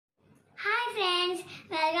friends,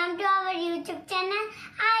 welcome to our YouTube channel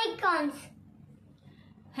Icons.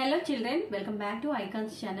 Hello children, welcome back to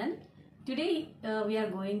Icons channel. Today we are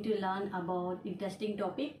going to learn about interesting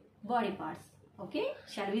topic body parts. Okay,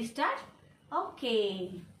 shall we start?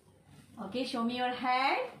 Okay, show me your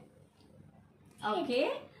head.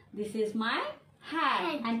 Okay, this is my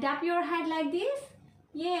head. And tap your head like this.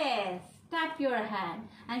 Yes, tap your head.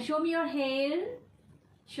 And show me your hair.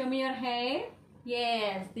 Show me your hair.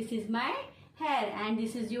 Yes, this is my hair and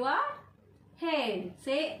this is your hair.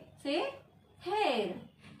 Say hair. Hair.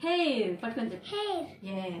 Hair.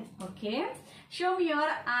 Yes, okay. Show me your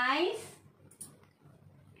eyes.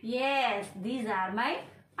 Yes, these are my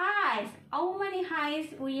eyes. How many eyes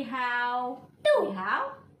we have? Two. We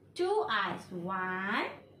have two eyes. 1,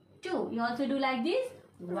 2. You also do like this.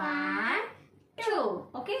 1, 2.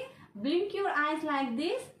 Okay. Blink your eyes like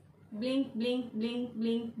this. Blink, blink, blink,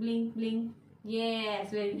 blink, blink, blink.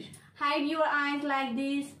 Yes, very good. Hide your eyes like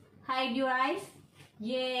this. Hide your eyes.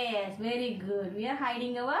 Yes, very good. We are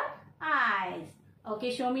hiding our eyes.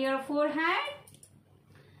 Okay, show me your forehead.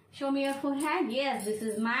 Show me your forehead. Yes, this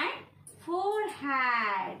is my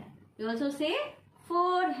forehead. You also say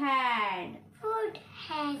forehead.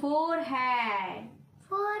 Forehead. Forehead.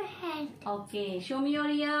 Forehead. Okay, show me your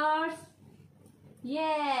ears.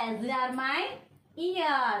 Yes, these are my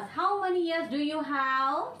ears. How many ears do you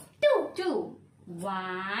have? 2.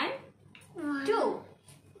 1, 2.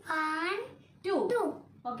 1, 2. 2.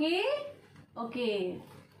 Okay? Okay.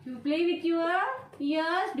 You play with your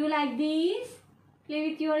ears. Do like this. Play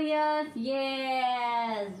with your ears.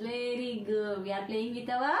 Yes. Very good. We are playing with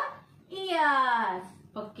our ears.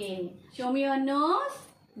 Okay. Show me your nose.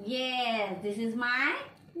 Yes. This is my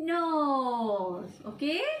nose.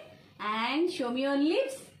 Okay? And show me your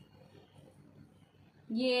lips.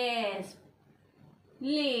 Yes.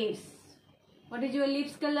 Lips. What is your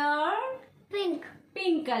lips color? Pink.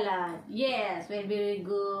 Pink color. Yes, very, very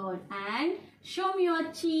good. And show me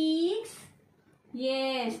your cheeks.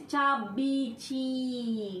 Yes, chubby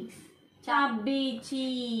cheeks. Chubby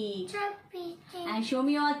cheeks. Chubby cheeks. And show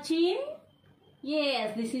me your chin.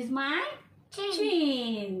 Yes, this is my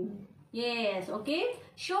chin. Yes, okay.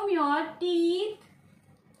 Show me your teeth.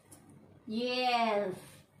 Yes,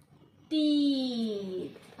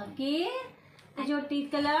 teeth. Okay. And your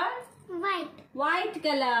teeth color? White. White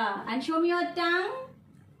color. And show me your tongue.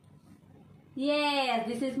 Yes,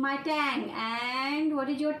 this is my tongue. And what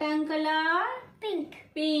is your tongue color? Pink.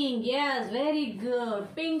 Pink. Yes, very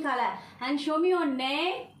good. Pink color. And show me your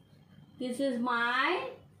neck. This is my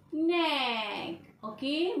neck.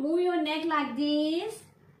 Okay, move your neck like this.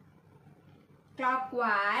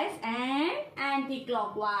 Clockwise and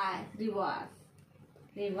anti-clockwise. Reverse.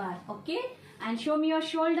 Reverse. Okay. And show me your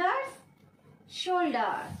shoulders.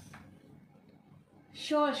 Shoulders.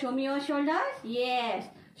 Show me your shoulders. Yes.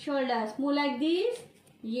 Shoulders. Move like this.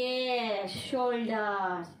 Yes.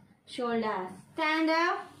 Shoulders. Shoulders. Stand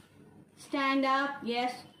up. Stand up.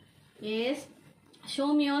 Yes. Yes.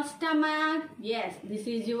 Show me your stomach. Yes. This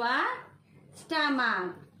is your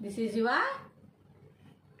stomach. This is your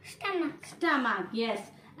Stomach. stomach. Yes.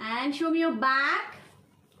 And show me your back.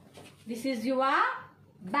 This is your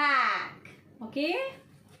back. Okay.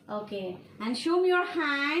 Okay. And show me your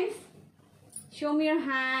hands. Show me your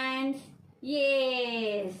hands.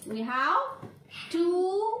 Yes. We have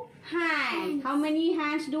 2 hands. How many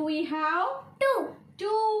hands do we have? 2.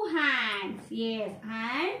 2 hands. Yes.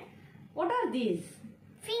 And what are these?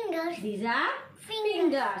 Fingers. These are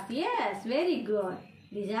fingers. Yes. Very good.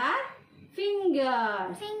 These are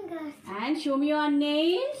fingers. Fingers. And show me your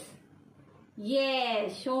nails.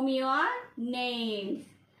 Yes. Show me your nails.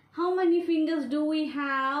 How many fingers do we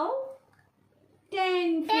have?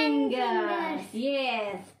 10 fingers.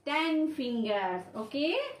 Yes, 10 fingers.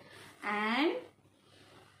 Okay. And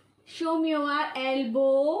show me your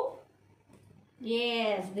elbow.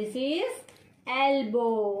 Yes, this is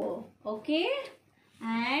elbow. Okay.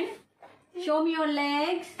 And show me your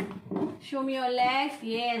legs. Show me your legs.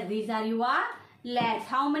 Yes, these are your legs.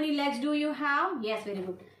 How many legs do you have? Yes, very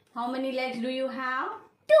good. How many legs do you have?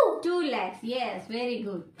 2. 2 legs. Yes, very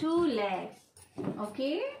good. 2 legs.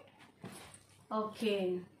 Okay.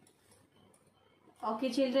 Okay. Okay,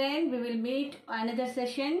 children. We will meet another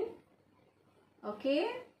session. Okay.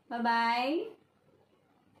 Bye-bye.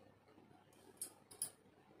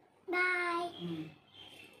 Bye.